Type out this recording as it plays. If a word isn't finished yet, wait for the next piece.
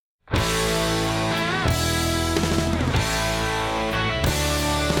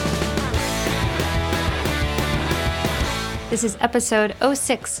This is episode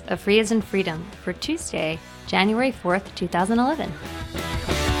 06 of Free as in Freedom for Tuesday, January 4th, 2011.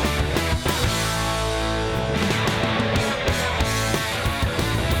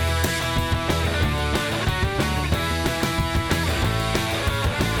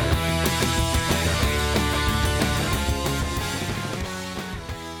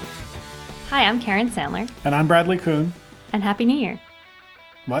 Hi, I'm Karen Sandler. And I'm Bradley Kuhn. And Happy New Year.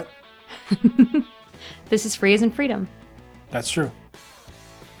 What? This is Free as in Freedom. That's true.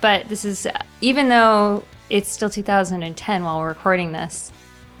 But this is, even though it's still 2010 while we're recording this,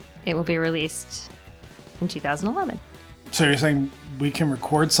 it will be released in 2011. So you're saying we can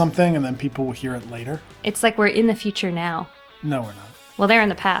record something and then people will hear it later? It's like we're in the future now. No, we're not. Well, they're in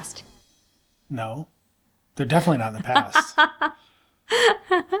the past. No. They're definitely not in the past.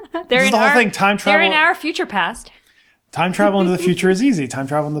 They're This is the whole thing, time travel. They're in our future past. Time travel into the future is easy. Time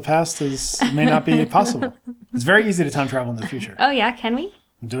travel in the past may not be possible. It's very easy to time travel into the future. Oh, yeah? Can we?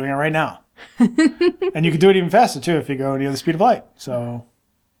 I'm doing it right now. And you can do it even faster, too, if you go near the speed of light. So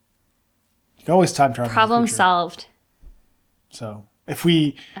you can always time travel. Problem into the future. solved. So if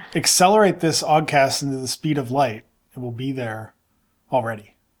we accelerate this oddcast into the speed of light, it will be there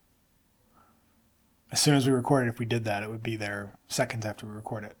already. As soon as we record it, if we did that, it would be there seconds after we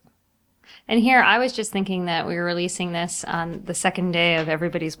record it. And here, I was just thinking that we were releasing this on the second day of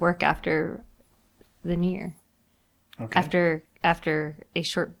everybody's work after the New Year. Okay. After a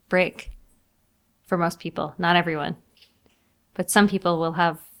short break for most people. Not everyone. But some people will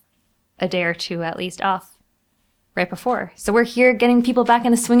have a day or two at least off right before. So we're here getting people back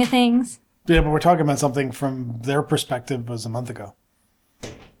in the swing of things. Yeah, but we're talking about something from their perspective was a month ago.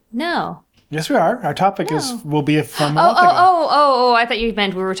 No. Yes, we are. Our topic will be from a month ago. Oh, I thought you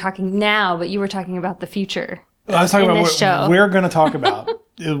meant we were talking now, but you were talking about the future. I was talking about what we're going to talk about.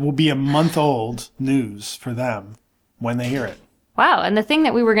 It will be a month old news for them when they hear it. Wow. And the thing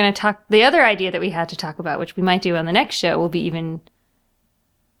that we were going to talk, the other idea that we had to talk about, which we might do on the next show, will be even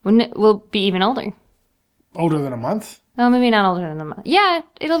older. Older than a month? Oh, maybe not older than a month. Yeah,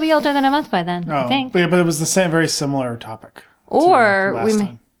 it'll be older than a month by then, I think. But it was the same, very similar topic. Or we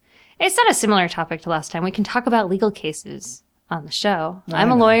may. It's not a similar topic to last time. We can talk about legal cases on the show.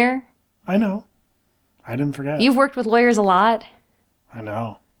 I'm a lawyer. I know. I didn't forget. You've worked with lawyers a lot. I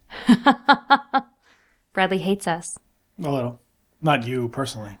know. Bradley hates us. A little. Not you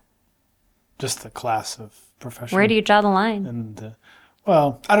personally. Just the class of profession. Where do you draw the line? And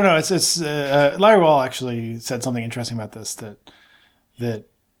well, I don't know. It's Larry Wall actually said something interesting about this that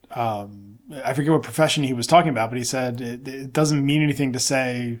I forget what profession he was talking about, but he said it doesn't mean anything to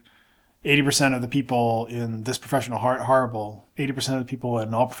say 80% of the people in this profession are horrible. 80% of the people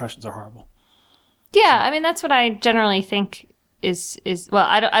in all professions are horrible. Yeah, I mean that's what I generally think is well,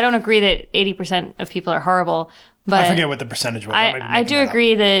 I don't agree that 80% of people are horrible, but I forget what the percentage was. I do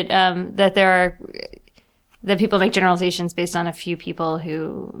agree that that people make generalizations based on a few people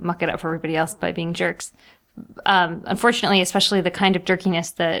who muck it up for everybody else by being jerks. Unfortunately, especially the kind of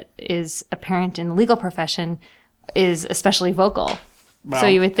jerkiness that is apparent in the legal profession is especially vocal. Well, so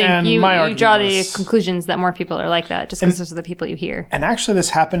you would think you draw the conclusions that more people are like that just because those are the people you hear. And actually this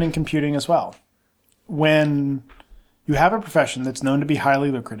happened in computing as well. When you have a profession that's known to be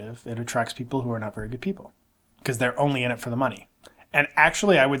highly lucrative, it attracts people who are not very good people because they're only in it for the money. And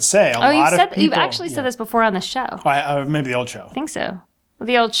actually, I would say a lot of people... You've actually said this before on the show. Maybe the old show. I think so. Well,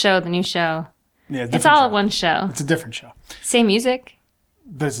 the old show, the new show. Yeah, it's all at one show. It's a different show. Same music.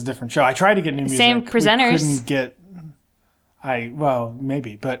 But it's a different show. I tried to get new music. Same presenters. We couldn't get... Well,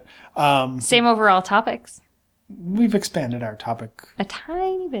 maybe, but... Same overall topics. We've expanded our topic. A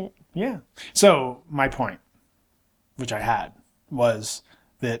tiny bit. Yeah. So, my point, which I had, was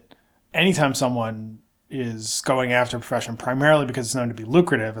that anytime someone is going after a profession primarily because it's known to be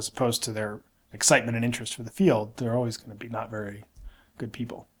lucrative as opposed to their excitement and interest for the field, they're always going to be not very good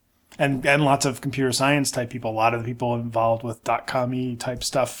people. And lots of computer science type people, a lot of the people involved with .com-y type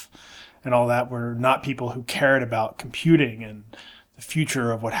stuff and all that were not people who cared about computing and the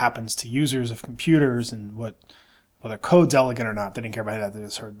future of what happens to users of computers and whether code's elegant or not. They didn't care about that. They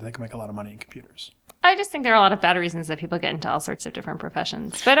just heard they can make a lot of money in computers. I just think there are a lot of bad reasons that people get into all sorts of different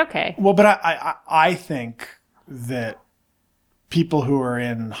professions. But okay. Well, but I think that people who are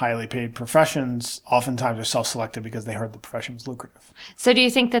in highly paid professions oftentimes are self-selected because they heard the profession was lucrative. So do you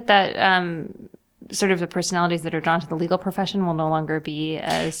think that sort of the personalities that are drawn to the legal profession will no longer be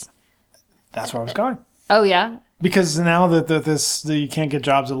as... That's where I was going. Oh, yeah? Because now that you can't get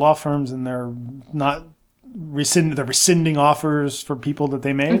jobs at law firms and they're not rescinding offers for people that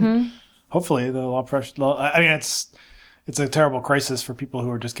they made. Mm-hmm. Hopefully the law profession... I mean, it's a terrible crisis for people who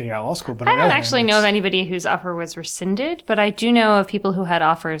are just getting out of law school. But I don't actually know of anybody whose offer was rescinded, but I do know of people who had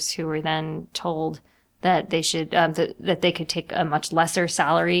offers who were then told that they should that they could take a much lesser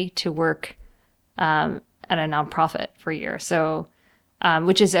salary to work at a nonprofit for a year. So,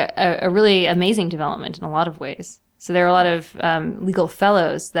 which is a really amazing development in a lot of ways. So there are a lot of legal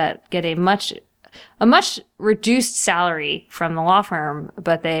fellows that get a much reduced salary from the law firm,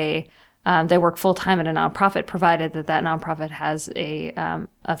 but they work full time at a nonprofit, provided that nonprofit has a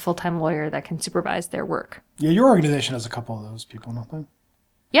full-time lawyer that can supervise their work. Yeah, your organization has a couple of those people, don't they?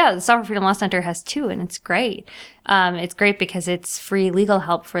 Yeah, the Software Freedom Law Center has 2, and it's great. It's great because it's free legal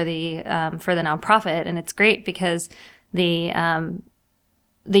help for the nonprofit, and it's great because the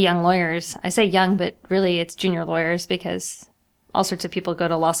young lawyers, I say young, but really it's junior lawyers because all sorts of people go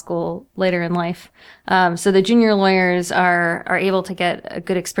to law school later in life. So the junior lawyers are able to get a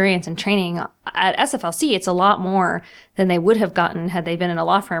good experience and training. At SFLC, it's a lot more than they would have gotten had they been in a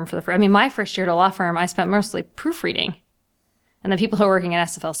law firm my first year at a law firm, I spent mostly proofreading. And the people who are working at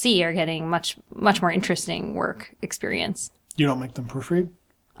SFLC are getting much more interesting work experience. You don't make them proofread?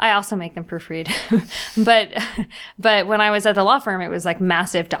 I also make them proofread. but when I was at the law firm, it was like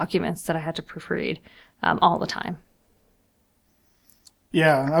massive documents that I had to proofread all the time.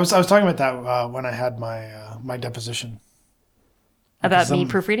 Yeah, I was talking about that when I had my deposition. About me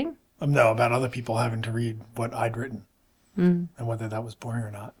proofreading? No, about other people having to read what I'd written and whether that was boring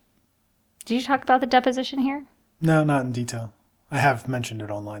or not. Did you talk about the deposition here? No, not in detail. I have mentioned it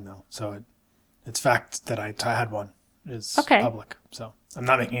online, though. So it's fact that I had one is public. So I'm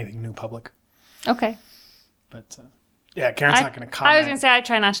not making anything new public. Okay. But yeah, Karen's not going to comment. I was going to say I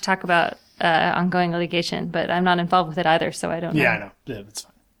try not to talk about ongoing litigation, but I'm not involved with it either, so I don't know. Yeah, I know. Yeah, it's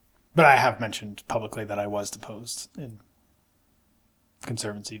fine. But I have mentioned publicly that I was deposed in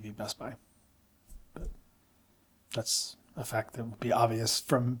Conservancy v. Best Buy. But that's a fact that would be obvious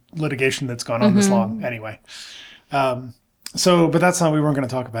from litigation that's gone on this long anyway. But that's not, we weren't going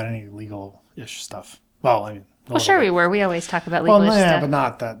to talk about any legal-ish stuff. Well, I mean, we were. We always talk about legal-ish stuff.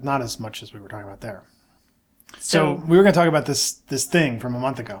 But not as much as we were talking about there. So we were going to talk about this thing from a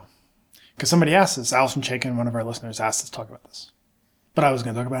month ago. Because somebody asked us, Allison Chaikin, one of our listeners, asked us to talk about this. But I was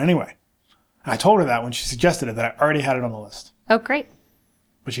going to talk about it anyway. And I told her that when she suggested it, that I already had it on the list. Oh, great.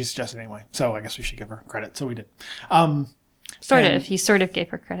 But she suggested it anyway. So I guess we should give her credit. So we did. You sort of gave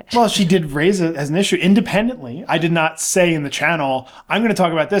her credit. Well, she did raise it as an issue independently. I did not say in the channel, I'm going to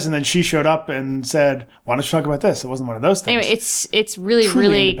talk about this. And then she showed up and said, why don't you talk about this? It wasn't one of those things. Anyway, it's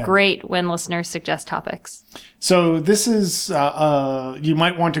really great when listeners suggest topics. So this is, you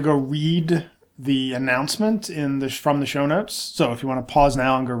might want to go read the announcement from the show notes. So if you want to pause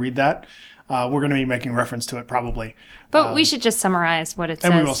now and go read that, we're going to be making reference to it probably. But we should just summarize what it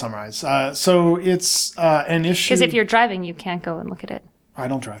says. And we will summarize. So it's an issue. Because if you're driving, you can't go and look at it. I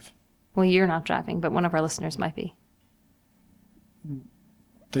don't drive. Well, you're not driving, but one of our listeners might be.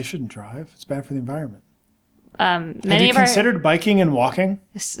 They shouldn't drive. It's bad for the environment. Have you considered biking and walking?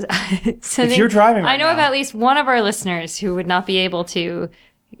 If you're driving right I know now, of at least one of our listeners who would not be able to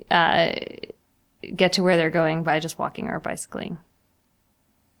get to where they're going by just walking or bicycling.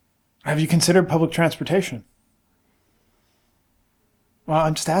 Have you considered public transportation? Well,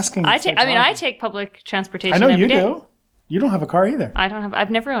 I'm just asking. I take public transportation. I know every you day. do. You don't have a car either. I've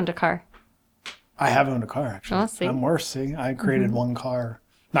never owned a car. I have owned a car, actually. Oh, see. I'm worse. See, I created one car.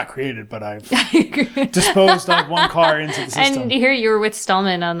 Not created, but I've disposed of one car into the system. And here you were with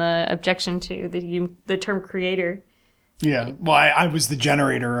Stallman on the objection to the term creator. Yeah. Well, I was the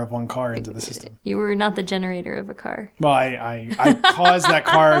generator of one car into the system. You were not the generator of a car. Well, I caused that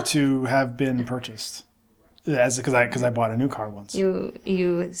car to have been purchased because I bought a new car once.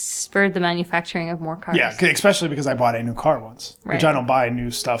 You spurred the manufacturing of more cars. Yeah, especially because I bought a new car once, right. Which I don't buy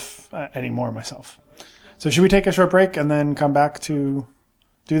new stuff anymore myself. So should we take a short break and then come back to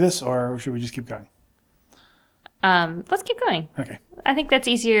do this, or should we just keep going? Let's keep going. Okay. I think that's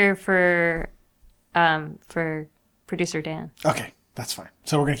easier for producer Dan. Okay, that's fine.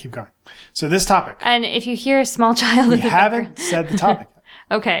 So we're going to keep going. So this topic. And if you hear a small child... We haven't said the topic yet.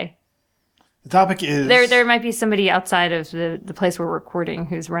 Okay. The topic is... There might be somebody outside of the place we're recording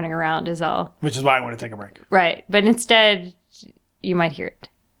who's running around is all. Which is why I want to take a break. Right. But instead, you might hear it.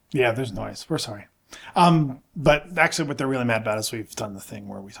 Yeah, there's noise. We're sorry. But actually what they're really mad about is we've done the thing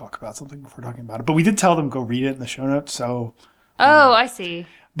where we talk about something before talking about it. But we did tell them go read it in the show notes, so... Oh, I see.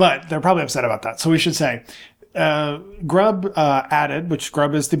 But they're probably upset about that. So we should say... GRUB added, which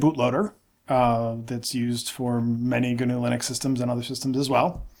GRUB is the bootloader that's used for many GNU Linux systems and other systems as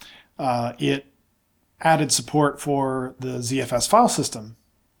well. It added support for the ZFS file system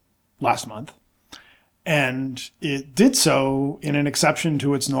last month. And it did so in an exception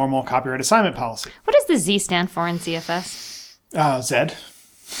to its normal copyright assignment policy. What does the Z stand for in ZFS? Zed.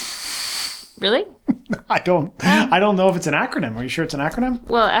 Really? I don't know if it's an acronym. Are you sure it's an acronym?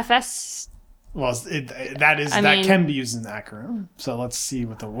 Well, FS. Well, that can be used as an acronym. So let's see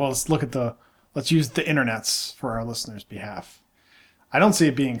let's use the internets for our listeners' behalf. I don't see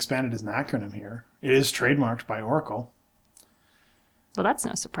it being expanded as an acronym here. It is trademarked by Oracle. Well, that's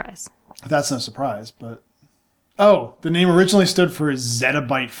no surprise. That's no surprise, but the name originally stood for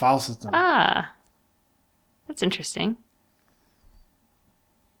Zettabyte file system. Ah, that's interesting.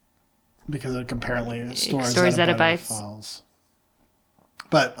 Because it apparently stores zettabytes files.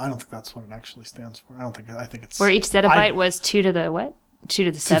 But I don't think that's what it actually stands for. I think it's... Where each zettabyte was 2 to the what? 2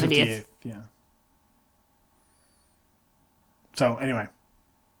 to the 70th. Yeah. So anyway.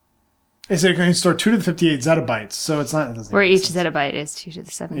 They say it can store 2 to the 58 zettabytes, so it's not... Where each zettabyte is 2 to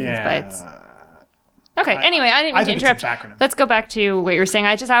the 70th bytes. Okay, anyway, I didn't mean to interrupt. Let's go back to what you were saying.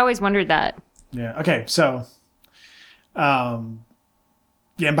 I always wondered that. Yeah, okay, so...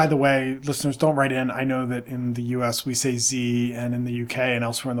 yeah, and by the way, listeners, don't write in. I know that in the U.S. we say Z, and in the U.K. and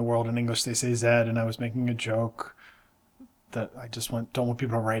elsewhere in the world in English they say Z, and I was making a joke that I just don't want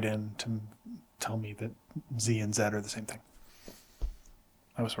people to write in to tell me that Z and Z are the same thing.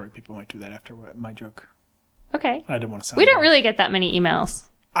 I was worried people might do that after my joke. Okay. I didn't want to sound We don't dumb. really get that many emails.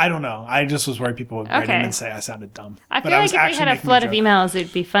 I don't know. I just was worried people would write in and say I sounded dumb. I feel like if we had a flood of emails,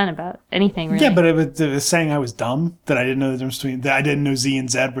 it'd be fun about anything, really. Yeah, but it was saying I was dumb, that I didn't know the difference between... that I didn't know Z and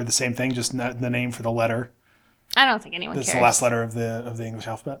Z were the same thing, just the name for the letter. I don't think anyone cares. It's the last letter of the English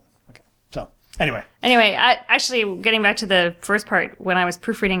alphabet. Okay. So, anyway. Actually, getting back to the first part, when I was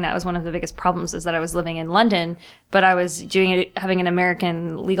proofreading, that was one of the biggest problems, is that I was living in London, but I was having an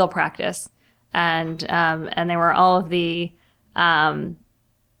American legal practice, and there were all of the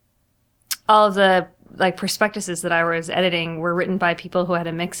like prospectuses that I was editing were written by people who had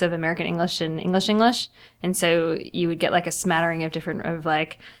a mix of American English and English. And so you would get like a smattering of different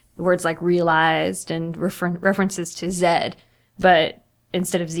words like realized and references to Z, but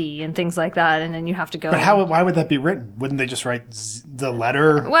instead of Z and things like that. And then you have to go. But why would that be written? Wouldn't they just write the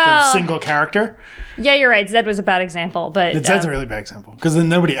letter, the single character? Yeah, you're right. Z was a bad example, but Z's a really bad example, because then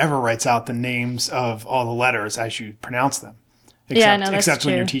nobody ever writes out the names of all the letters as you pronounce them. Except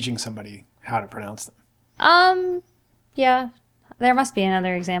when you're teaching somebody how to pronounce them. Yeah, there must be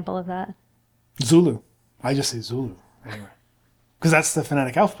another example of that. Zulu. I just say Zulu anyway, because that's the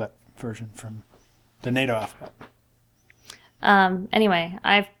phonetic alphabet version from the NATO alphabet. Anyway,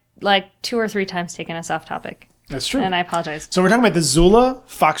 I've 2 or 3 times taken us off topic. That's true. And I apologize. So we're talking about the Zulu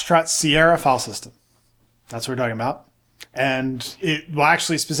Foxtrot Sierra file system. That's what we're talking about. And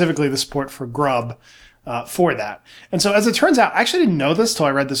actually specifically the support for GRUB for that. And so as it turns out, I actually didn't know this till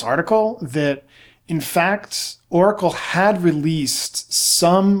I read this article, that in fact, Oracle had released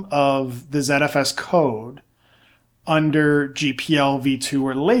some of the ZFS code under GPL v2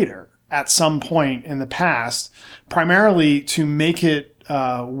 or later at some point in the past, primarily to make it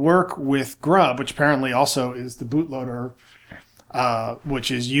work with GRUB, which apparently also is the bootloader,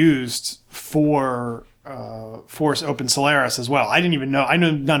 which is used for Open Solaris as well. I didn't even know. I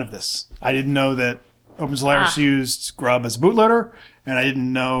know none of this. I didn't know that Open Solaris used GRUB as a bootloader, and I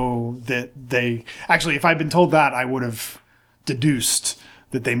didn't know that they... Actually, if I'd been told that, I would have deduced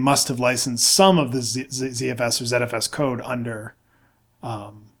that they must have licensed some of the ZFS or ZFS code under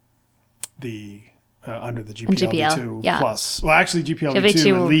the GPL v2 plus. Well, actually, GPL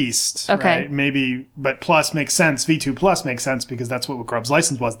v2 released, okay. Right? Maybe, but plus makes sense. V2 plus makes sense because that's what GRUB's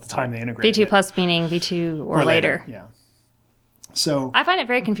license was at the time they integrated V2 plus meaning V2 or later. Yeah. So I find it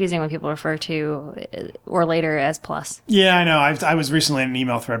very confusing when people refer to or later as plus. Yeah, I know. I was recently in an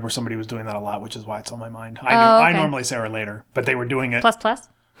email thread where somebody was doing that a lot, which is why it's on my mind. I normally say or later, but they were doing it. Plus?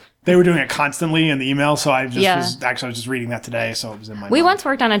 They were doing it constantly in the email, so I was just reading that today, so it was in my mind. We once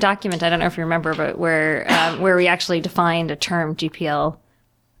worked on a document, I don't know if you remember, but where we actually defined a term GPL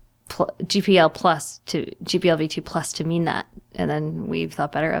plus to GPL v2 plus to mean that, and then we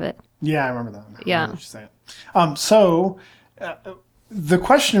thought better of it. Yeah, I remember that. Yeah. So the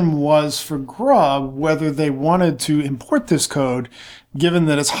question was for GRUB whether they wanted to import this code, given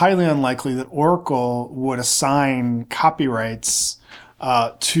that it's highly unlikely that Oracle would assign copyrights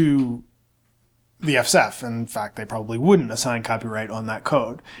to the FSF. In fact, they probably wouldn't assign copyright on that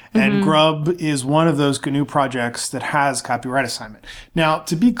code. And GRUB is one of those GNU projects that has copyright assignment. Now,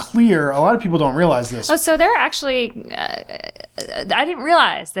 to be clear, a lot of people don't realize this. Oh, so there actually... I didn't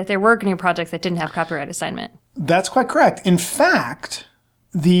realize that there were GNU projects that didn't have copyright assignment. That's quite correct. In fact,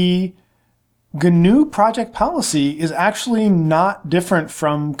 the GNU project policy is actually not different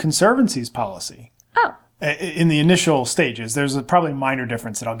from Conservancy's policy. Oh. In the initial stages. There's a probably minor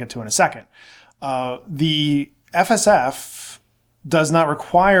difference that I'll get to in a second. The FSF does not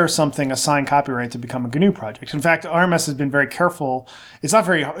require something assigned copyright to become a GNU project. In fact, RMS has been very careful. It's not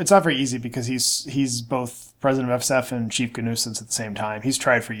very easy because he's both president of FSF and chief GNUsance at the same time. He's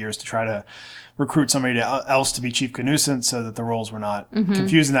tried for years to try to recruit somebody else to be chief GNUsance so that the roles were not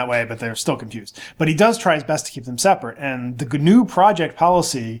confused in that way, but they're still confused. But he does try his best to keep them separate. And the GNU project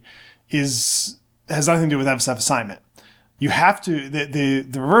policy has nothing to do with FSF assignment. You have to,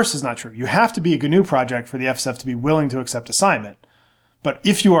 the reverse is not true. You have to be a GNU project for the FSF to be willing to accept assignment. But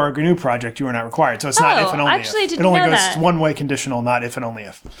if you are a GNU project, you are not required. So it's not if and only actually if. Didn't it only know goes that. one-way conditional, not if and only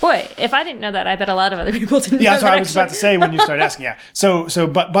if. Boy, if I didn't know that, I bet a lot of other people didn't know that. Yeah, that's what I was about to say when you started asking. Yeah.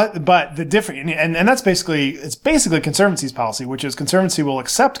 But the different, and that's it's basically Conservancy's policy, which is Conservancy will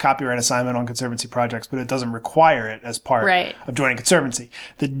accept copyright assignment on Conservancy projects, but it doesn't require it as part of joining Conservancy.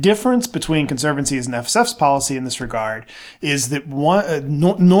 The difference between Conservancy's and FSF's policy in this regard is that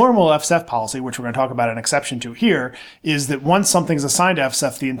normal FSF policy, which we're going to talk about an exception to here, is that once something's assigned to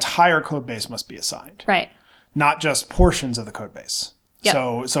FSF, the entire code base must be assigned. Right. Not just portions of the code base.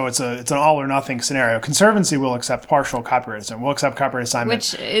 Yep. So it's an all or nothing scenario. Conservancy will accept partial copyright assignment. We'll accept copyright assignment.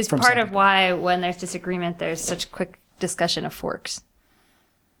 Which is part of why when there's disagreement, there's such quick discussion of forks.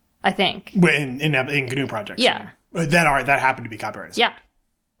 I think. In GNU projects. Yeah. That happen to be copyright assignment.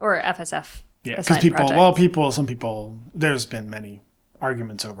 Yeah. Or FSF. Yeah, because some people, there's been many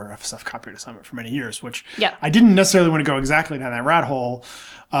arguments over FSF copyright assignment for many years, which I didn't necessarily want to go exactly down that rat hole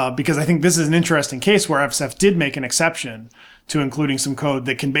because I think this is an interesting case where FSF did make an exception to including some code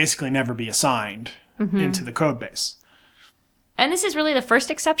that can basically never be assigned into the code base. And this is really the first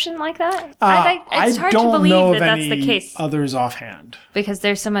exception like that? It's hard to believe that's the case. Others offhand. Because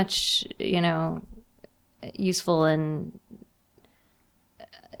there's so much, useful and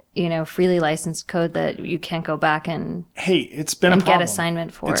freely licensed code that you can't go back and it's been a problem. Get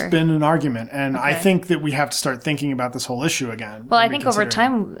assignment for. It's been an argument, and I think that we have to start thinking about this whole issue again. Well, I think over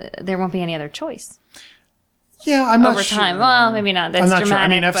time there won't be any other choice. Yeah, I'm not over sure. time. Well, maybe not. That's I'm not dramatic, sure. I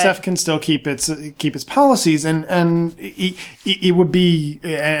mean, FSF can still keep its policies, and it would be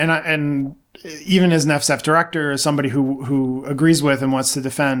and even as an FSF director, as somebody who agrees with and wants to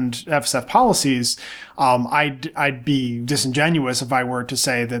defend FSF policies, I'd be disingenuous if I were to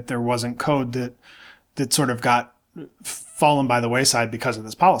say that there wasn't code that sort of got fallen by the wayside because of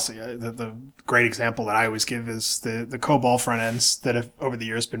this policy. The great example that I always give is the COBOL front ends that have over the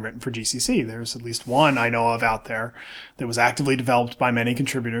years been written for GCC. There's at least one I know of out there that was actively developed by many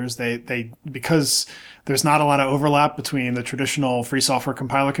contributors. They because there's not a lot of overlap between the traditional free software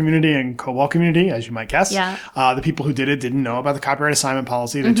compiler community and COBOL community, as you might guess. Yeah. The people who did it didn't know about the copyright assignment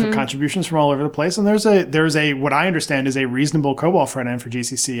policy. They took contributions from all over the place. And there's a what I understand is a reasonable COBOL front end for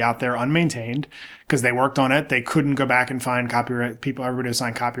GCC out there unmaintained because they worked on it. They couldn't go back and find copyright people, everybody who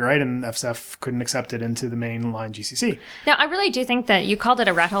signed copyright, and FSF couldn't accept it into the mainline GCC. Now, I really do think that you called it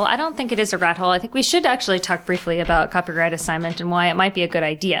a rat hole. I don't think it is a rat hole. I think we should actually talk briefly about copyright assignment and why it might be a good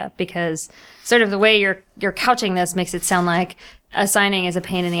idea, because sort of the way you're couching this makes it sound like assigning is a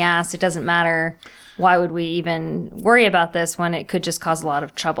pain in the ass. It doesn't matter. Why would we even worry about this when it could just cause a lot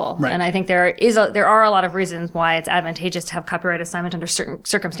of trouble? Right. And I think there are a lot of reasons why it's advantageous to have copyright assignment under certain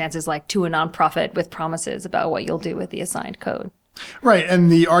circumstances, like to a nonprofit with promises about what you'll do with the assigned code. Right,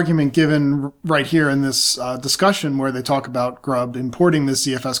 and the argument given right here in this discussion where they talk about GRUB importing this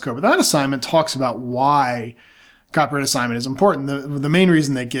ZFS code without assignment talks about why copyright assignment is important. The main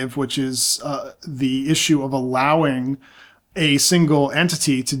reason they give, which is the issue of allowing a single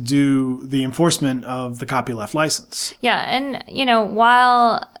entity to do the enforcement of the copyleft license. Yeah, and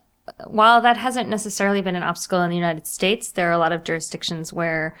while that hasn't necessarily been an obstacle in the United States, there are a lot of jurisdictions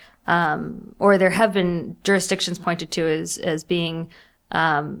where, or there have been jurisdictions pointed to as being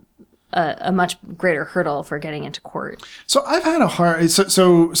a much greater hurdle for getting into court. So I've had a hard and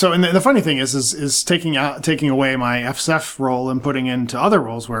the funny thing is taking away my FSF role and putting into other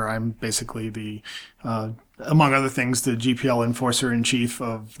roles where I'm basically the among other things, the GPL enforcer in chief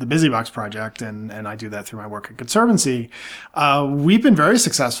of the BusyBox project, and I do that through my work at Conservancy. We've been very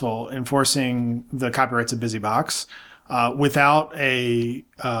successful enforcing the copyrights of BusyBox. Without I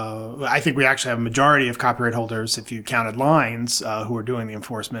think we actually have a majority of copyright holders, if you counted lines, who are doing the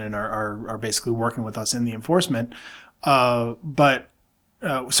enforcement and are basically working with us in the enforcement. But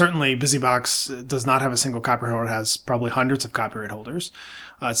certainly BusyBox does not have a single copyright holder. It has probably hundreds of copyright holders.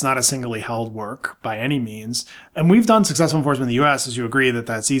 It's not a singly held work by any means. And we've done successful enforcement in the U.S., as you agree that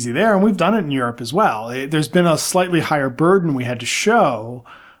that's easy there. And we've done it in Europe as well. There's been a slightly higher burden we had to show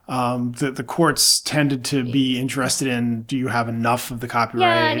the courts tended to be interested in, do you have enough of the copyright?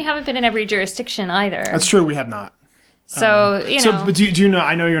 Yeah, and you haven't been in every jurisdiction either. That's true. We have not. So, But do you know,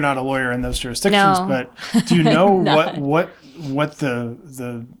 I know you're not a lawyer in those jurisdictions, No. but do you know what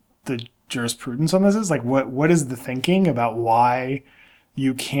the jurisprudence on this is? Like, what is the thinking about why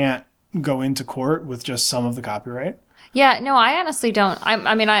you can't go into court with just some of the copyright? Yeah, no, I honestly don't.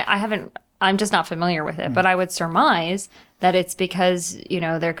 I haven't, I'm just not familiar with it, but I would surmise that it's because,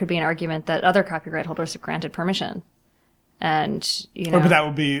 there could be an argument that other copyright holders have granted permission. And, But that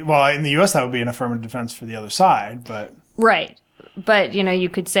would be, well, in the U.S., that would be an affirmative defense for the other side, but. Right. But, you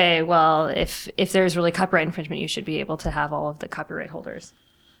could say, well, if there's really copyright infringement, you should be able to have all of the copyright holders.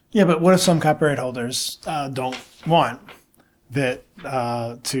 Yeah, but what if some copyright holders don't want that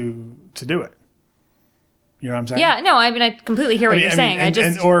to do it? You know what I'm saying? Yeah, no, I completely hear what you're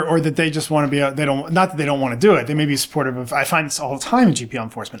saying. Or that they just want to be, not that they don't want to do it. They may be supportive of, I find this all the time in GPL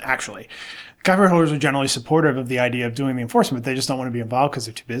enforcement, actually. Copyright holders are generally supportive of the idea of doing the enforcement. They just don't want to be involved because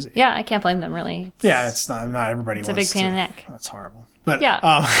they're too busy. Yeah, I can't blame them, really. It's not everybody wants to. It's a big pain in the neck. That's horrible. But yeah.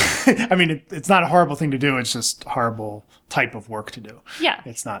 It's not a horrible thing to do. It's just horrible type of work to do. Yeah.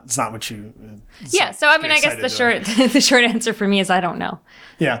 It's not what you. So I guess the short answer for me is I don't know.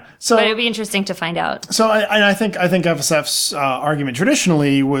 Yeah. So, but it'd be interesting to find out. So I think FSF's argument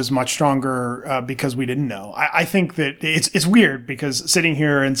traditionally was much stronger because we didn't know. I think that it's weird because sitting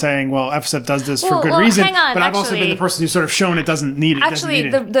here and saying, well, FSF does this for good reason, hang on, but I've also been the person who's sort of shown it doesn't need it. Actually,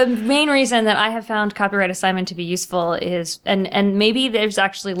 the main reason that I have found copyright assignment to be useful is, and maybe there's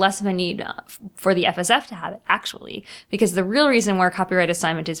actually less of a need for the FSF to have it, actually, because the real reason where copyright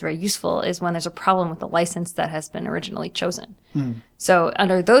assignment is very useful is when there's a problem with the license that has been originally chosen. So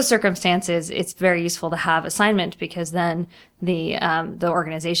under those circumstances, it's very useful to have assignment because then the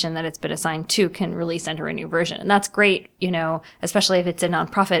organization that it's been assigned to can release under a new version. And that's great, especially if it's a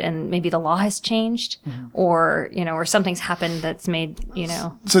nonprofit and maybe the law has changed or something's happened that's made,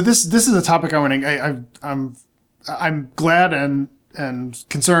 So this is a topic I'm glad and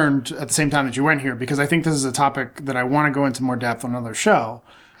concerned at the same time that you went here because I think this is a topic that I want to go into more depth on another show.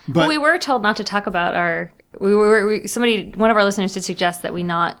 But we were told not to talk about one of our listeners did suggest that we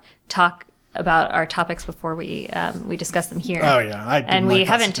not talk about our topics before we discuss them here. Oh yeah, we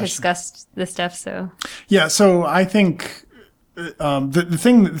haven't discussed this stuff. So yeah, so I think the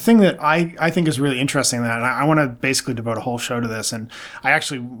thing that I think is really interesting, that and I want to basically devote a whole show to this, and I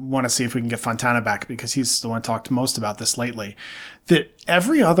actually want to see if we can get Fontana back because he's the one talked most about this lately. That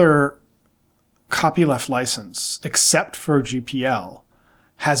every other copyleft license except for GPL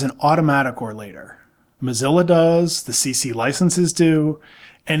has an automatic or later. Mozilla does, the CC licenses do,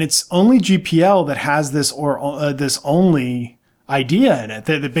 and it's only GPL that has this this only idea in it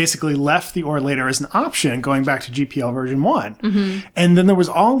that basically left the or later as an option going back to GPL version 1. And then there was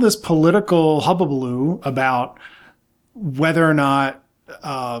all this political hubbubaloo about whether or not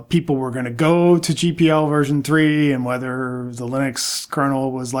people were going to go to GPL version 3 and whether the Linux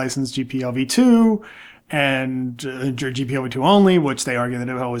kernel was licensed GPL v2 and GPL v2 only, which they argue that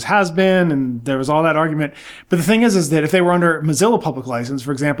it always has been, and there was all that argument. But the thing is that if they were under Mozilla public license,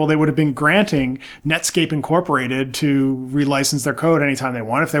 for example, they would have been granting Netscape Incorporated to relicense their code anytime they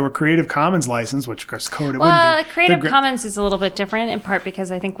want. If they were Creative Commons license, which of course code it wouldn't be. Creative Commons is a little bit different in part because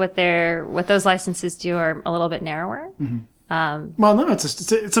I think what those licenses do are a little bit narrower. Well, no,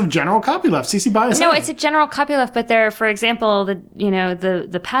 it's a general copyleft. CC BY is no, it's a general copyleft, but there, for example,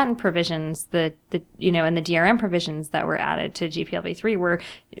 the patent provisions, and the DRM provisions that were added to GPL-v3 were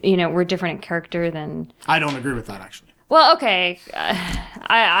different in character than. I don't agree with that actually. Well, okay,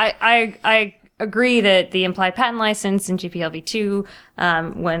 I agree that the implied patent license in GPL-v2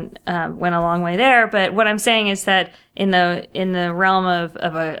 went a long way there, but what I'm saying is that in the realm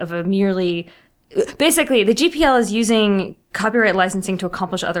of a merely basically, the GPL is using copyright licensing to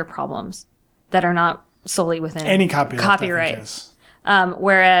accomplish other problems that are not solely within any copyright.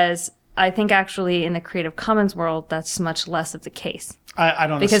 Whereas I think actually in the Creative Commons world, that's much less of the case. I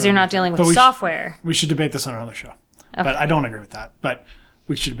don't because you're not dealing with software. We should debate this on another show, okay. But I don't agree with that. But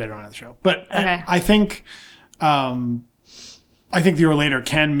we should debate it on another show. But okay. I think the or later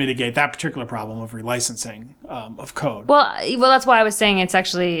can mitigate that particular problem of relicensing of code. Well, that's why I was saying it's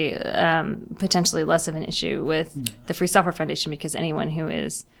actually potentially less of an issue with the Free Software Foundation because anyone who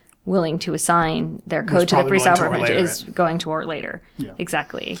is willing to assign their code to the Free Software Foundation is going to or later. Yeah.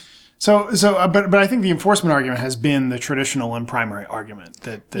 Exactly. But I think the enforcement argument has been the traditional and primary argument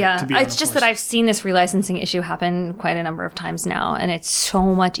that to be it's just that I've seen this relicensing issue happen quite a number of times now, and it's so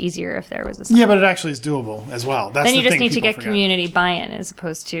much easier if there was a Yeah, but it actually is doable as well. That's then you the just thing need to people get forget. community buy-in as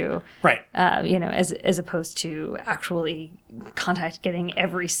opposed to Right. as opposed to actually getting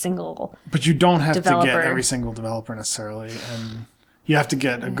every single But you don't have to developer. get every single developer necessarily, and you have to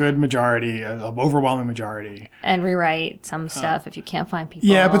get a good majority, an overwhelming majority. and rewrite some stuff if you can't find people.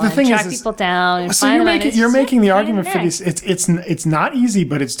 Yeah, but the and thing track is people down. And So find you're them, and making it's you're just making the pain in argument for neck. these. It's not easy,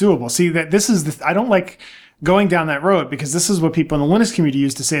 but it's doable. See that this is I don't like going down that road because this is what people in the Linux community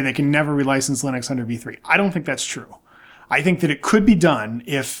use to say they can never relicense Linux under v3. I don't think that's true. I think that it could be done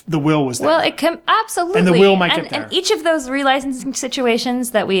if the will was there. Well, it can absolutely, And the will might get there. And each of those relicensing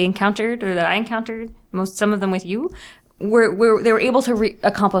situations that we encountered, or that I encountered, some of them with you, they were able to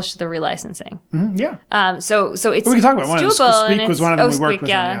accomplish the relicensing. Yeah. So it's we can talk about one of them. doable, and Squeak was it's- one of them we Squeak, worked with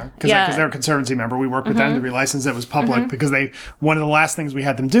them, because they're a conservancy member. We worked with them to relicense it was public because one of the last things we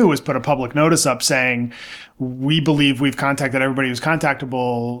had them do was put a public notice up saying, we believe we've contacted everybody who's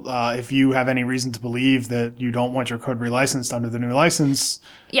contactable. If you have any reason to believe that you don't want your code relicensed under the new license,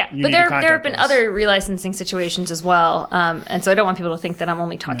 Yeah, you but need to there have contact been us. other relicensing situations as well, and so I don't want people to think that I'm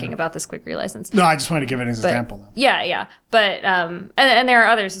only talking about this quick relicense. No, I just wanted to give it as an example. Though. Yeah, but and there are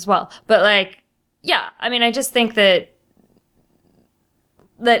others as well. But I mean, I just think that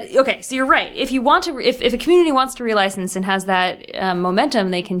okay. So you're right. If you want to, if a community wants to relicense and has that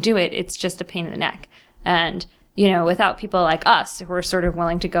momentum, they can do it. It's just a pain in the neck, and without people like us who are sort of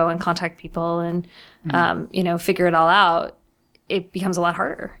willing to go and contact people and figure it all out, it becomes a lot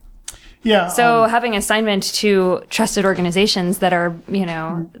harder. Yeah. So having assignment to trusted organizations that are,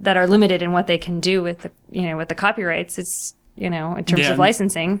 that are limited in what they can do with the copyrights, it's, in terms of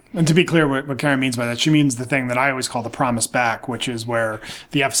licensing. And to be clear, what Karen means by that, she means the thing that I always call the promise back, which is where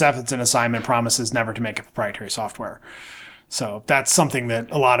the FSF that's an assignment promises never to make a proprietary software. So that's something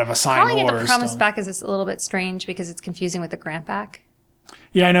that a lot of assigned Calling it the wars promise don't. back is a little bit strange because it's confusing with the grant back.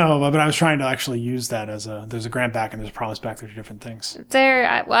 Yeah, I know, but I was trying to actually use that as there's a grant back and there's a promise back. They're two different things. Okay.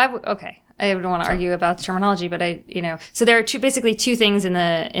 I don't want to argue about the terminology, but so there are basically two things in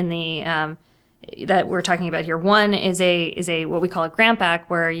the that we're talking about here. One is a what we call a grant back,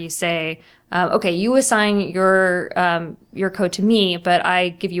 where you say, okay, you assign your code to me, but I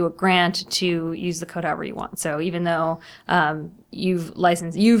give you a grant to use the code however you want. So even though you've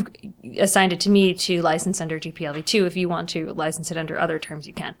assigned it to me to license under GPLv2, if you want to license it under other terms,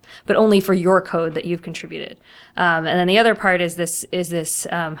 you can, but only for your code that you've contributed. And then the other part is this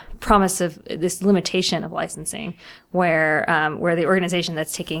promise of this limitation of licensing, where the organization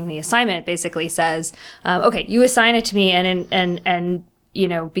that's taking the assignment basically says, okay, you assign it to me, and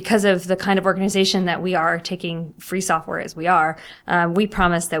because of the kind of organization that we are, taking free software as we are, we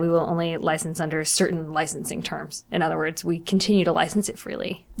promise that we will only license under certain licensing terms. In other words, we continue to license it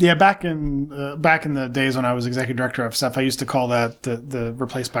freely. Yeah, back in the days when I was executive director of FSF, I used to call that the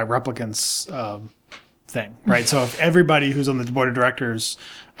replaced by replicants thing, right? So if everybody who's on the board of directors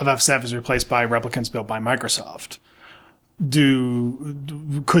of FSF is replaced by replicants built by Microsoft,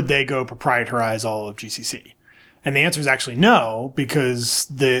 could they go proprietarize all of GCC? And the answer is actually no,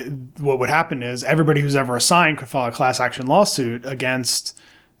 because what would happen is everybody who's ever assigned could file a class action lawsuit against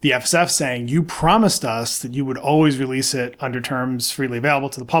the FSF saying, you promised us that you would always release it under terms freely available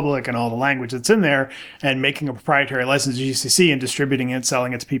to the public and all the language that's in there, and making a proprietary license to GCC and distributing it,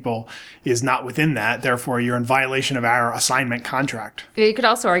 selling it to people is not within that. Therefore, you're in violation of our assignment contract. You could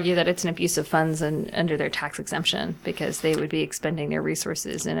also argue that it's an abuse of funds and under their tax exemption, because they would be expending their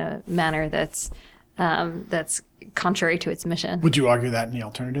resources in a manner that's contrary to its mission. Would you argue that in the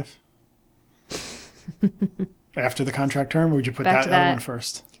alternative? After the contract term, or would you put that other one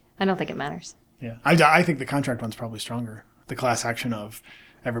first? I don't think it matters. Yeah, I think the contract one's probably stronger. The class action of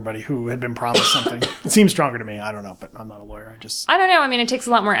everybody who had been promised something. It seems stronger to me. I don't know, but I'm not a lawyer. I don't know. I mean, it takes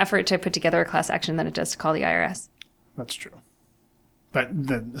a lot more effort to put together a class action than it does to call the IRS. That's true. But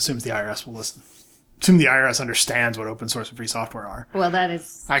that assumes the IRS will listen. Assume the IRS understands what open source and free software are. Well, that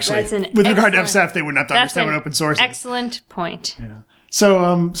is actually with regard to FSF, they wouldn't have to understand what open source is. Excellent point. Yeah.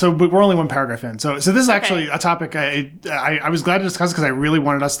 So but we're only one paragraph in. So this is actually a topic I was glad to discuss because I really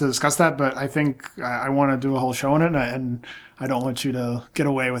wanted us to discuss that, but I think I want to do a whole show on it, and I don't want you to get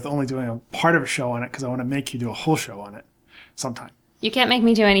away with only doing a part of a show on it, because I want to make you do a whole show on it sometime. You can't make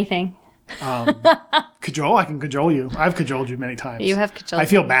me do anything. Cajole? I can cajole you. I've cajoled you many times. You have cajoled I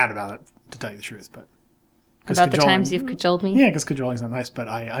feel bad about it, to tell you the truth, but about the times you've cajoled me? Yeah, because cajoling's not nice, but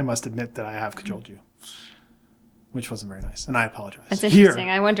I must admit that I have cajoled you, which wasn't very nice, and I apologize. That's interesting.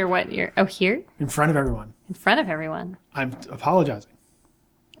 I wonder what you're... Oh, here? In front of everyone. In front of everyone. I'm apologizing.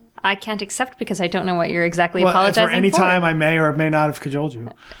 I can't accept because I don't know what you're exactly Well, apologizing for any for. time I may or may not have cajoled you.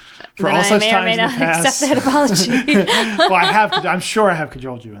 For Then all I such may or times may in the not past. accept that apology. Well, I'm sure I have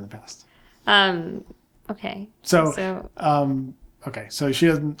cajoled you in the past. Okay. So okay. So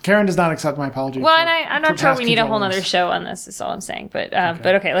Karen does not accept my apology. Well, and I'm not sure we need a whole nother nother show on this. Is all I'm saying. But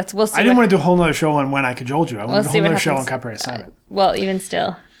okay, we'll see. I didn't want to do a whole nother show on when I cajoled you. I wanted to do a whole nother show on copyright assignment. Well, even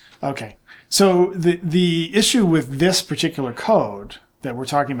still. Okay. So the issue with this particular code that we're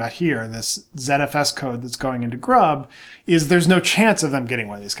talking about here, this ZFS code that's going into GRUB, is there's no chance of them getting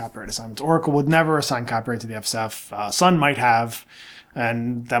one of these copyright assignments. Oracle would never assign copyright to the FSF. Sun might have,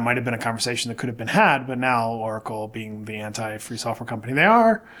 and that might have been a conversation that could have been had, but now Oracle, being the anti-free software company they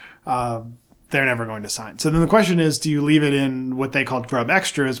are, they're never going to sign. So then the question is, do you leave it in what they called GRUB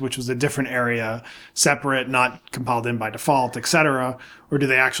extras, which was a different area, separate, not compiled in by default, etc., or do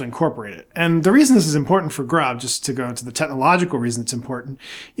they actually incorporate it? And the reason this is important for GRUB, just to go into the technological reason it's important,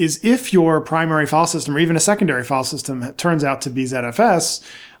 is if your primary file system or even a secondary file system turns out to be ZFS,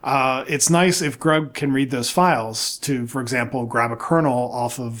 it's nice if GRUB can read those files to, for example, grab a kernel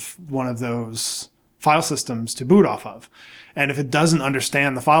off of one of those file systems to boot off of. And if it doesn't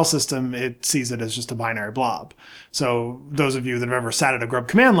understand the file system, it sees it as just a binary blob. So those of you that have ever sat at a GRUB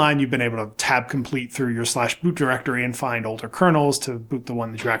command line, you've been able to tab complete through your /boot directory and find older kernels to boot the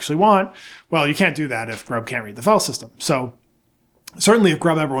one that you actually want. Well, you can't do that if GRUB can't read the file system. So certainly if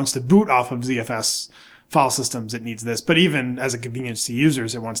GRUB ever wants to boot off of ZFS file systems, it needs this. But even as a convenience to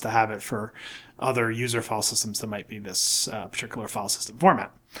users, it wants to have it for other user file systems that might be this particular file system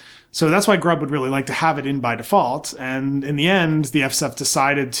format. So that's why GRUB would really like to have it in by default. And in the end, the FSF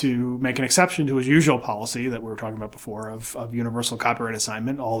decided to make an exception to its usual policy that we were talking about before of universal copyright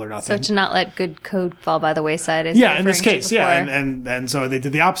assignment, all or nothing. So to not let good code fall by the wayside is in this case, yeah. And so they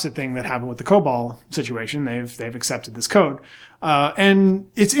did the opposite thing that happened with the COBOL situation. They've accepted this code. And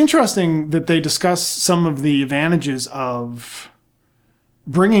it's interesting that they discuss some of the advantages of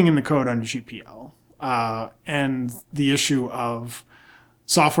bringing in the code under GPL and the issue of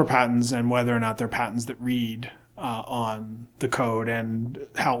software patents and whether or not they're patents that read on the code and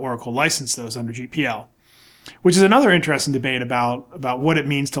how Oracle licensed those under GPL, which is another interesting debate about what it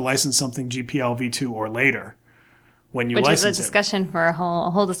means to license something GPL v2 or later when you license it. Which is a discussion for a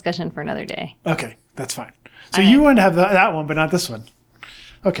whole discussion for another day. Okay, that's fine. So you want to have that one, but not this one.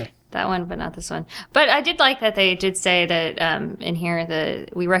 Okay. That one, but not this one. But I did like that they did say that in here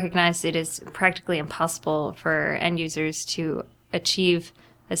that we recognize it is practically impossible for end users to achieve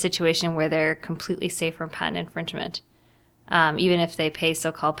a situation where they're completely safe from patent infringement, even if they pay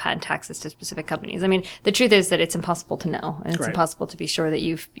so-called patent taxes to specific companies. I mean, the truth is that it's impossible to know, and it's impossible to be sure that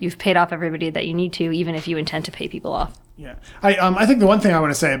you've paid off everybody that you need to, even if you intend to pay people off. Yeah, I think the one thing I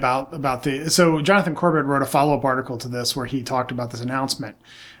want to say about so Jonathan Corbett wrote a follow-up article to this where he talked about this announcement,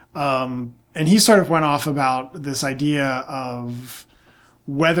 and he sort of went off about this idea of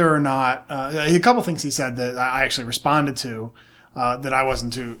whether or not a couple things he said that I actually responded to. That I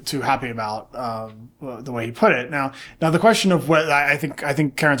wasn't too happy about the way he put it. Now the question of whether I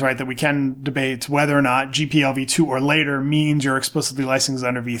think Karen's right that we can debate whether or not GPL v2 or later means you're explicitly licensed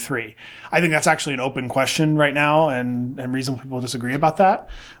under v3. I think that's actually an open question right now, and reasonable people disagree about that.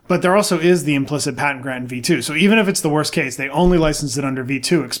 But there also is the implicit patent grant in v2. So even if it's the worst case, they only license it under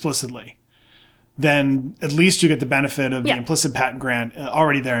v2 explicitly. Then at least you get the benefit of the implicit patent grant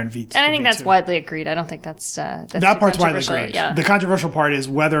already there in V2. And I think that's widely agreed. I don't think that's that part's widely agreed. Yeah. The controversial part is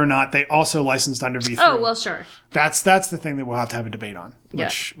whether or not they also licensed under V3. Oh, well, sure. That's the thing that we'll have to have a debate on,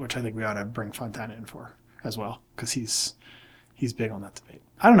 which I think we ought to bring Fontana in for as well, because he's big on that debate.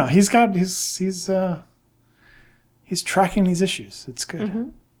 I don't know. He's tracking these issues. It's good. Mm-hmm.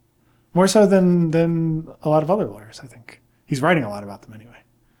 More so than a lot of other lawyers, I think. He's writing a lot about them anyway.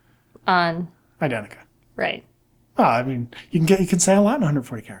 On Identica. Right. Oh, I mean, you can say a lot in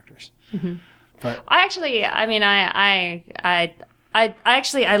 140 characters. Mm-hmm. But I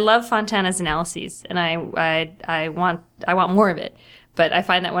love Fontana's analyses, and I want more of it. But I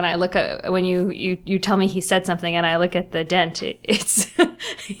find that when I look at when you tell me he said something, and I look at the dent, it's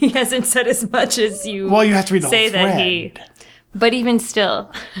he hasn't said as much as you. Well, you have to read the whole thread. That he. But even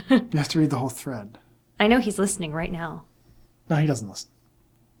still, you have to read the whole thread. I know he's listening right now. No, he doesn't listen.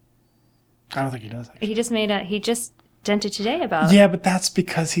 I don't think he does. Actually. He just dented today about. Yeah, but that's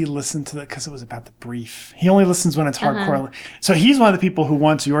because he listened to because it was about the brief. He only listens when it's hardcore. So he's one of the people who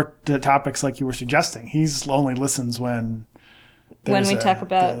wants your topics like you were suggesting. He's only listens when we talk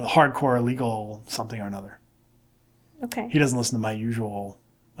about hardcore legal something or another. Okay. He doesn't listen to my usual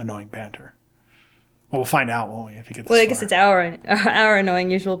annoying banter. Well, we'll find out, won't we? If he gets. Well, I guess it's our annoying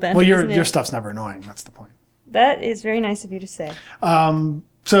usual banter. Well, your stuff's never annoying. That's the point. That is very nice of you to say.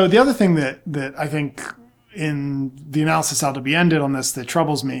 So the other thing that I think in the analysis LWN did on this that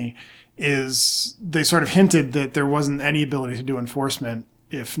troubles me is they sort of hinted that there wasn't any ability to do enforcement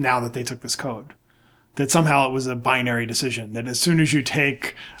if now that they took this code. That somehow it was a binary decision, that as soon as you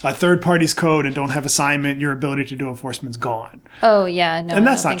take a third party's code and don't have assignment, your ability to do enforcement's gone. Oh, yeah. No, And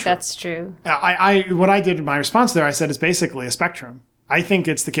that's I not don't think true. that's true. What I did in my response there, I said, is basically a spectrum. I think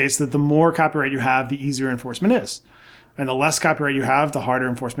it's the case that the more copyright you have, the easier enforcement is. And the less copyright you have, the harder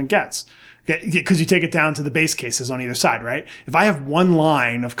enforcement gets. Because you take it down to the base cases on either side, right? If I have one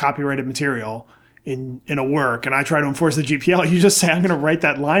line of copyrighted material in a work and I try to enforce the GPL, you just say, I'm going to write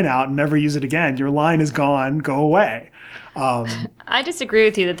that line out and never use it again. Your line is gone. Go away. I disagree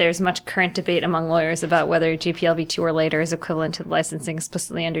with you that there's much current debate among lawyers about whether GPL v2 or later is equivalent to licensing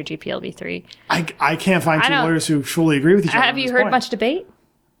explicitly under GPL v3. I can't find two lawyers who fully agree with each other. Have you heard much debate?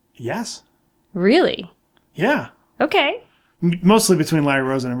 Yes. Really? Yeah. Okay. Mostly between Larry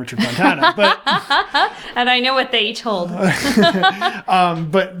Rosen and Richard Fontana, but and I know what they each hold.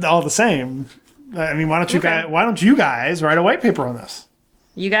 But all the same, I mean, why don't you guys write a white paper on this?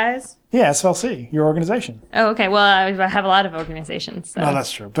 You guys? Yeah, SFLC, your organization. Oh, okay. Well, I have a lot of organizations. So. No,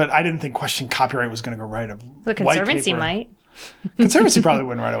 that's true. But I didn't think Question Copyright was going to go write a the Conservancy might. Conservancy probably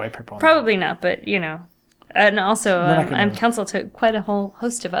wouldn't write a white paper on Probably not, but And also, I'm counsel to quite a whole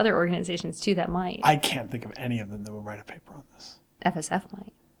host of other organizations too that might. I can't think of any of them that would write a paper on this. FSF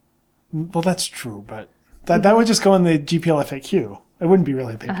might. Well, that's true, but that would just go in the GPL FAQ. It wouldn't be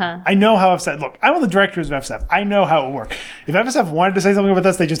really a paper. Uh-huh. I know how FSF... Look, I'm one of the directors of FSF. I know how it would work. If FSF wanted to say something about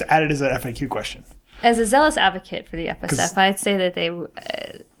this, they just add it as an FAQ question. As a zealous advocate for the FSF, I'd say that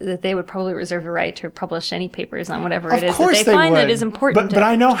they would probably reserve the right to publish any papers on whatever it is that they find that is important. But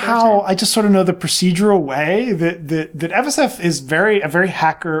I know how. I just sort of know the procedural way that FSF is a very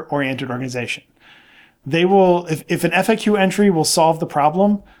hacker-oriented organization. They will, if an FAQ entry will solve the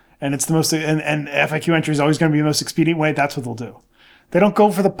problem, and it's the most, and FAQ entry is always going to be the most expedient way, that's what they'll do. They don't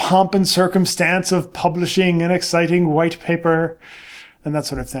go for the pomp and circumstance of publishing an exciting white paper and that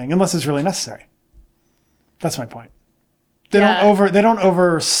sort of thing, unless it's really necessary. That's my point. They don't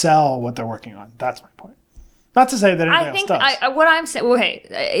oversell what they're working on. That's my point. Not to say that anybody else does. What I'm saying, okay,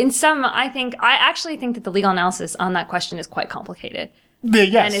 I actually think that the legal analysis on that question is quite complicated.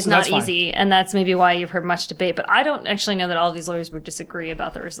 Yes, and it's not easy, and that's maybe why you've heard much debate. But I don't actually know that all of these lawyers would disagree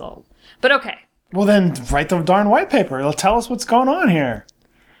about the result. But okay. Well, then write the darn white paper. It'll tell us what's going on here.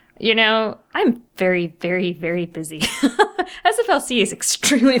 I'm very, very, very busy. SFLC is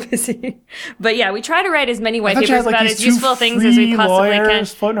extremely busy. But yeah, we try to write as many white papers about as useful things as we possibly can.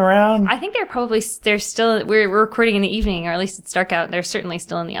 Floating around. I think they're still, we're recording in the evening, or at least it's dark out. They're certainly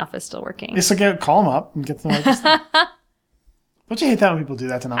still in the office, still working. So call them up and get them like this. Don't you hate that when people do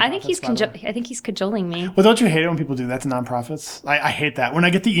that to nonprofits? I think he's cajoling me. Well, don't you hate it when people do that to nonprofits? I hate that. When I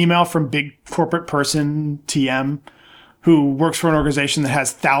get the email from big corporate person, TM, who works for an organization that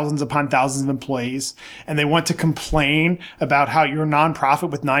has thousands upon thousands of employees, and they want to complain about how your nonprofit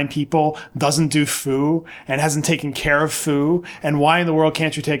with 9 people doesn't do foo and hasn't taken care of foo, and why in the world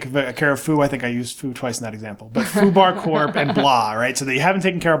can't you take care of foo? I think I used foo twice in that example, but Foo Bar Corp and blah, right? So that you haven't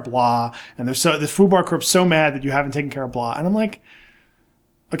taken care of blah, and the Foo Bar Corp's so mad that you haven't taken care of blah, and I'm like,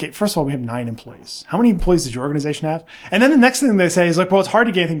 okay, first of all, we have 9 employees. How many employees does your organization have? And then the next thing they say is like, well, it's hard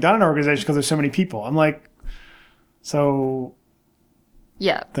to get anything done in our organization because there's so many people. I'm like, so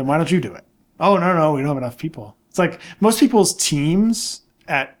yeah, then why don't you do it? Oh, no, we don't have enough people. It's like most people's teams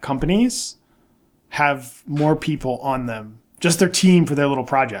at companies have more people on them. Just their team for their little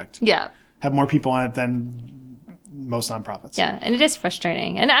project. Yeah. Have more people on it than most nonprofits. Yeah, and it is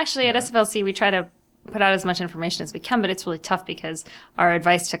frustrating. And actually at SFLC, we try to put out as much information as we can, but it's really tough because our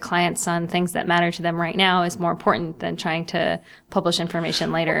advice to clients on things that matter to them right now is more important than trying to publish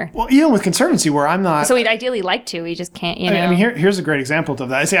information later. Well, even with Conservancy, where I'm not... So we'd ideally like to, we just can't, I mean, here's a great example of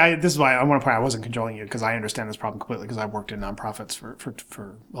that. This is why I want to point out I wasn't cajoling you, because I understand this problem completely, because I've worked in nonprofits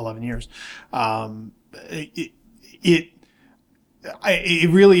for 11 years.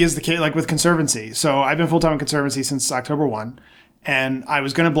 It really is the case, like with Conservancy. So I've been full-time in Conservancy since October 1. And I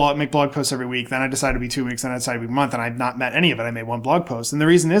was going to make blog posts every week. Then I decided to be 2 weeks. Then I decided to be a month. And I've not met any of it. I made 1 blog post. And the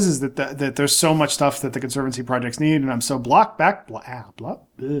reason is that there's so much stuff that the Conservancy projects need. And I'm so backlogged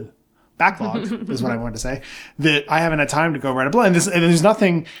is what I wanted to say, that I haven't had time to go write a blog. And there's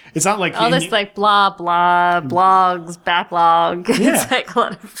nothing, it's not like... All this like blah, blah, blogs, backlog. Yeah. It's like a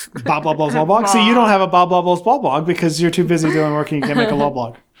lot of... Blah, blah, blah, blah, blog. See, you don't have a blah, blah, blah, blah blog because you're too busy doing work and you can't make a law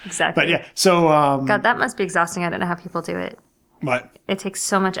blog. Exactly. But yeah, so... God, that must be exhausting. I don't know how people do it. What? It takes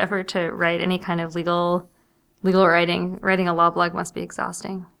so much effort to write any kind of legal writing. Writing a law blog must be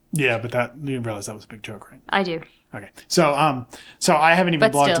exhausting. Yeah, but you realize that was a big joke, right? I do. Okay. So I haven't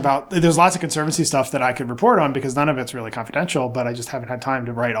even But blogged still. about, there's lots of conservancy stuff that I could report on because none of it's really confidential, but I just haven't had time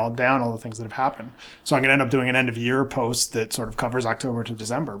to write all the things that have happened. So I'm going to end up doing an end of year post that sort of covers October to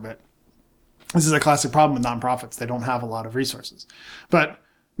December. But this is a classic problem with nonprofits. They don't have a lot of resources. But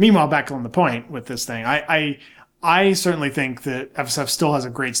meanwhile, back on the point with this thing, I certainly think that FSF still has a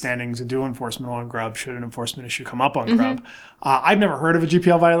great standing to do enforcement on GRUB should an enforcement issue come up on GRUB. I've never heard of a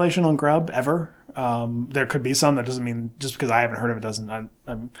GPL violation on GRUB ever. There could be some. That doesn't mean just because I haven't heard of it doesn't.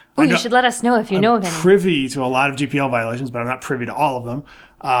 You should let us know if you know of any. I'm privy to a lot of GPL violations, but I'm not privy to all of them.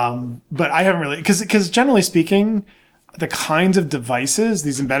 But I haven't really because generally speaking, the kinds of devices,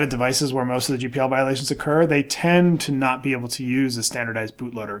 these embedded devices where most of the GPL violations occur, they tend to not be able to use a standardized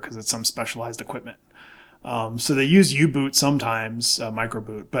bootloader because it's some specialized equipment. So they use U-boot sometimes,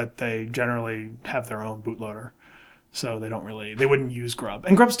 microboot, but they generally have their own bootloader. So they wouldn't use GRUB.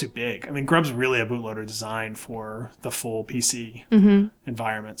 And GRUB's too big. I mean, GRUB's really a bootloader designed for the full PC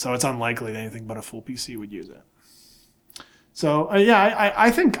environment. So it's unlikely that anything but a full PC would use it. So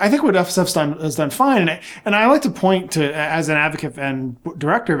I think what FSF's has done fine. And I like to point to, as an advocate and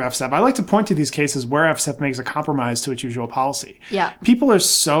director of FSF, I like to point to these cases where FSF makes a compromise to its usual policy. Yeah. People are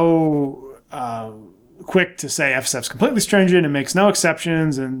so quick to say FSF's completely stringent and makes no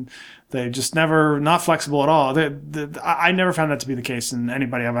exceptions and they just not flexible at all. I never found that to be the case in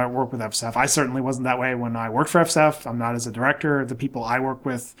anybody I've ever worked with FSF. I certainly wasn't that way when I worked for FSF. I'm not as a director. The people I work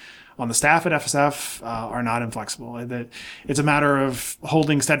with on the staff at FSF are not inflexible. It's a matter of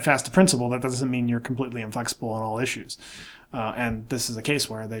holding steadfast to principle. That doesn't mean you're completely inflexible on all issues. And this is a case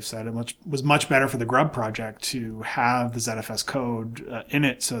where they've said it was much better for the GRUB project to have the ZFS code in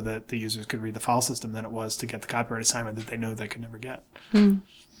it so that the users could read the file system than it was to get the copyright assignment that they know they could never get.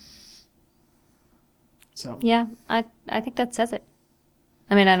 So Yeah, I think that says it.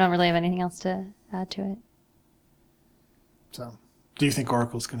 I mean, I don't really have anything else to add to it. So, do you think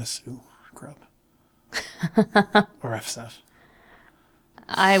Oracle's going to sue GRUB or FSF?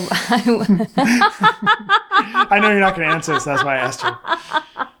 I know you're not going to answer this. That's why I asked you.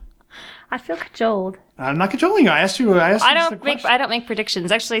 I feel cajoled. I'm not cajoling you. I asked you. I don't make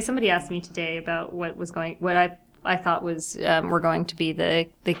predictions. Actually, somebody asked me today about what I thought was were going to be the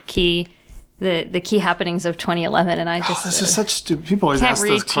key happenings of 2011, and I just this is such stupid. People always can't ask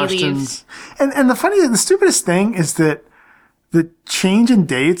read those tea questions. And the stupidest thing is that the change in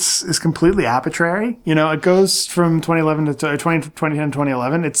dates is completely arbitrary. You know, it goes from 2011 to 2010,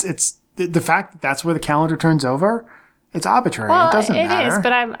 2011. It's the fact that that's where the calendar turns over. It's arbitrary. Well, it doesn't matter. It is,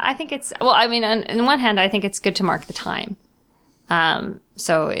 but I think it's well. I mean, on one hand, I think it's good to mark the time.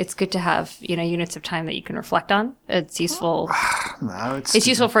 So it's good to have units of time that you can reflect on. It's useful. No, it's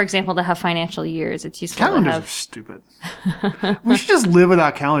useful, for example, to have financial years. It's useful calendars to have. Are stupid. We should just live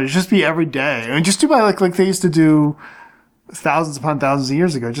without calendars. Just be every day. I mean, just do by like they used to do thousands upon thousands of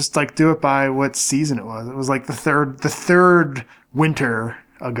years ago. Just like do it by what season it was. It was like the third winter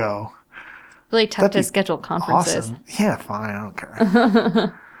ago. Really tough to schedule conferences. Awesome. Yeah, fine. I don't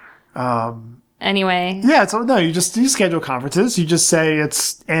care. Anyway. Yeah, you schedule conferences. You just say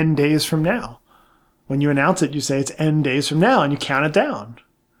it's N days from now. When you announce it, you say it's N days from now, and you count it down.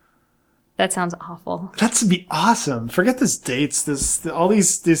 That sounds awful. That would be awesome. Forget this dates. I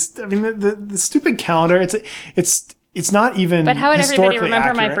mean, the stupid calendar. It's not even. But how would everybody remember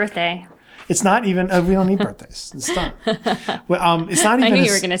accurate. my birthday? It's not even. We don't need birthdays. It's done. Well, it's not even. I knew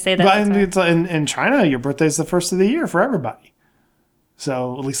you were going to say that. But in China, your birthday is the first of the year for everybody.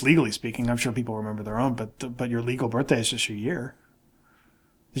 So at least legally speaking, I'm sure people remember their own. But your legal birthday is just your year.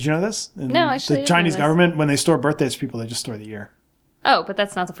 Did you know this? No, actually. The Chinese government, when they store birthdays for people, they just store the year. Oh, but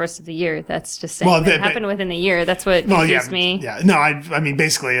that's not the first of the year. That's just saying it happened within the year. That's what confused me. Yeah, no, I mean,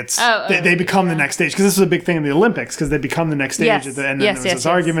 basically, it's they become the next stage because this was a big thing in the Olympics because they become the next stage, and then there was this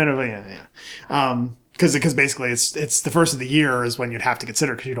argument of because basically it's the first of the year is when you'd have to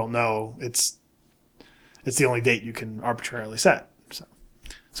consider because you don't know it's the only date you can arbitrarily set.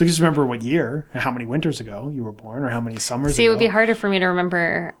 So just remember what year and how many winters ago you were born or how many summers ago. It would be harder for me to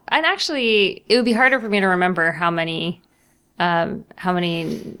remember. And actually, it would be harder for me to remember how many numbers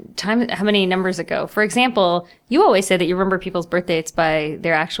ago. For example, you always say that you remember people's birth dates by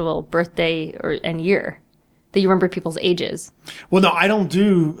their actual birthday and year. That you remember people's ages. Well, no, I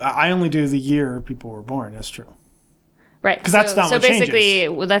only do the year people were born. That's true. Right. Because that's not what changes. So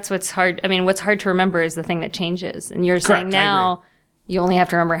basically, that's what's hard. I mean, what's hard to remember is the thing that changes. And you're saying now you only have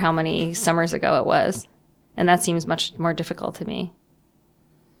to remember how many summers ago it was. And that seems much more difficult to me.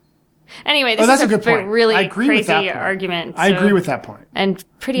 Anyway, this is a good point. Really crazy argument. I agree with that point. And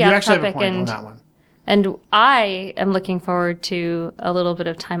pretty off topic. You actually have a point on that one. And I am looking forward to a little bit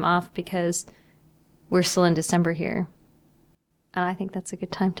of time off because we're still in December here. And I think that's a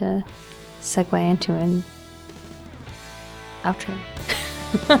good time to segue into an outro.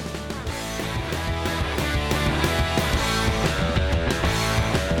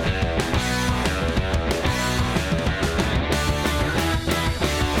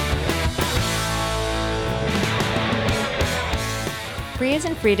 Free as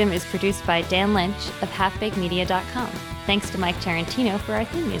in Freedom is produced by Dan Lynch of halfbakedmedia.com. Thanks to Mike Tarantino for our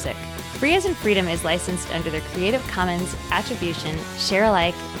theme music. Free as in Freedom is licensed under the Creative Commons Attribution Share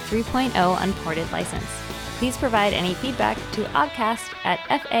Alike 3.0 Unported license. Please provide any feedback to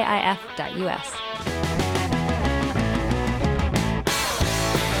oddcast@faif.us.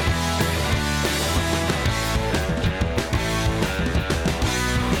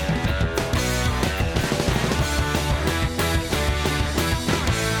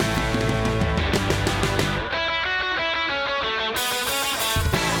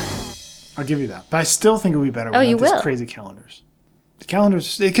 I'll give you that. But I still think it would be better without you these will. crazy calendars. The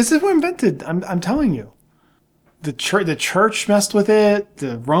calendars, because they were invented. I'm telling you. The church messed with it.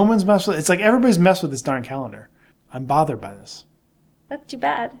 The Romans messed with it. It's like everybody's messed with this darn calendar. I'm bothered by this. That's too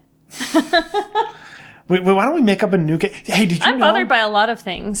bad. Wait, why don't we make up a new... Hey, did you know... I'm bothered by a lot of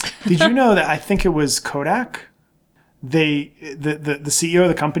things. Did you know that I think it was Kodak? The CEO of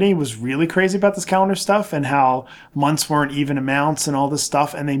the company was really crazy about this calendar stuff and how months weren't even amounts and all this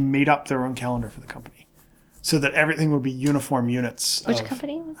stuff, and they made up their own calendar for the company so that everything would be uniform units. Which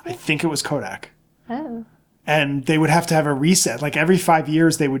company was I it? think it was Kodak. Oh. And they would have to have a reset. Like every 5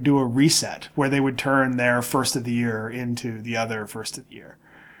 years, they would do a reset where they would turn their first of the year into the other first of the year,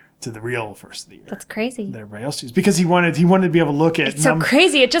 to the real first of the year. That's crazy. That everybody else used, because he wanted to be able to look at. It's so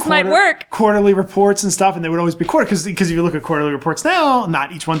crazy. It just might work. Quarterly reports and stuff, and they would always be quarter because if you look at quarterly reports now,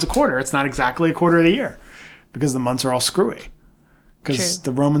 not each one's a quarter. It's not exactly a quarter of the year because the months are all screwy. Because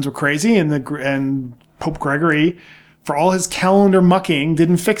the Romans were crazy, and Pope Gregory, for all his calendar mucking,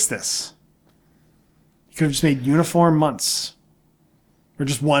 didn't fix this. He could have just made uniform months, or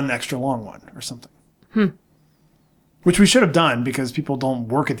just one extra long one, or something. Which we should have done because people don't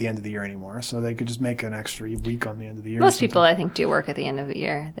work at the end of the year anymore, so they could just make an extra week on the end of the year. Most people, I think, do work at the end of the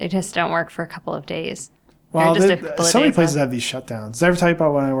year. They just don't work for a couple of days. Well, Just a couple of so many days places off. have these shutdowns. Did I ever tell you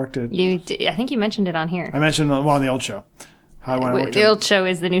about when I worked at... I think you mentioned it on here. I mentioned, on the old show. When I worked The old show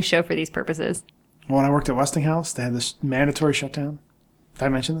is the new show for these purposes. when I worked at Westinghouse, they had this mandatory shutdown. Did I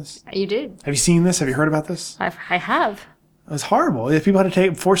mention this? You did. Have you seen this? Have you heard about this? I have. It was horrible. People had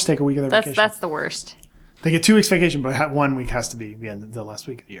to forced to take a week of their vacation. That's the worst. They get 2 weeks vacation, but 1 week has to be the last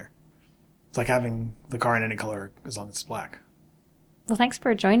week of the year. It's like having the car in any color as long as it's black. Well, thanks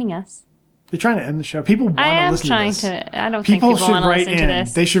for joining us. They're trying to end the show. People want I to am listen trying to this. I don't think people should want to write listen to in.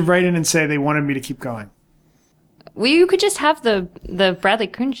 this. They should write in and say they wanted me to keep going. Well, you could just have the Bradley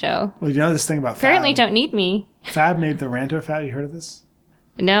Kuhn show. Well, you know this thing about Apparently, Fab? don't need me. Fab made the Ranto Fab. You heard of this?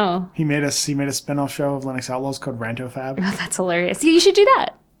 No. He made a spin-off show of Linux Outlaws called Ranto Fab. Oh, that's hilarious. You should do that.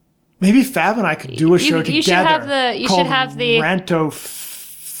 Maybe Fab and I could do a show together. You should have the Ranto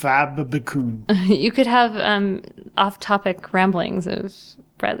Fab-Coon. You could have off-topic ramblings of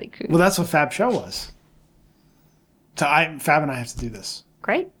Bradley Kuhn. Well, that's what Fab show was. So Fab and I have to do this.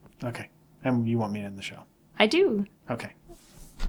 Great. Okay. And you want me in the show? I do. Okay.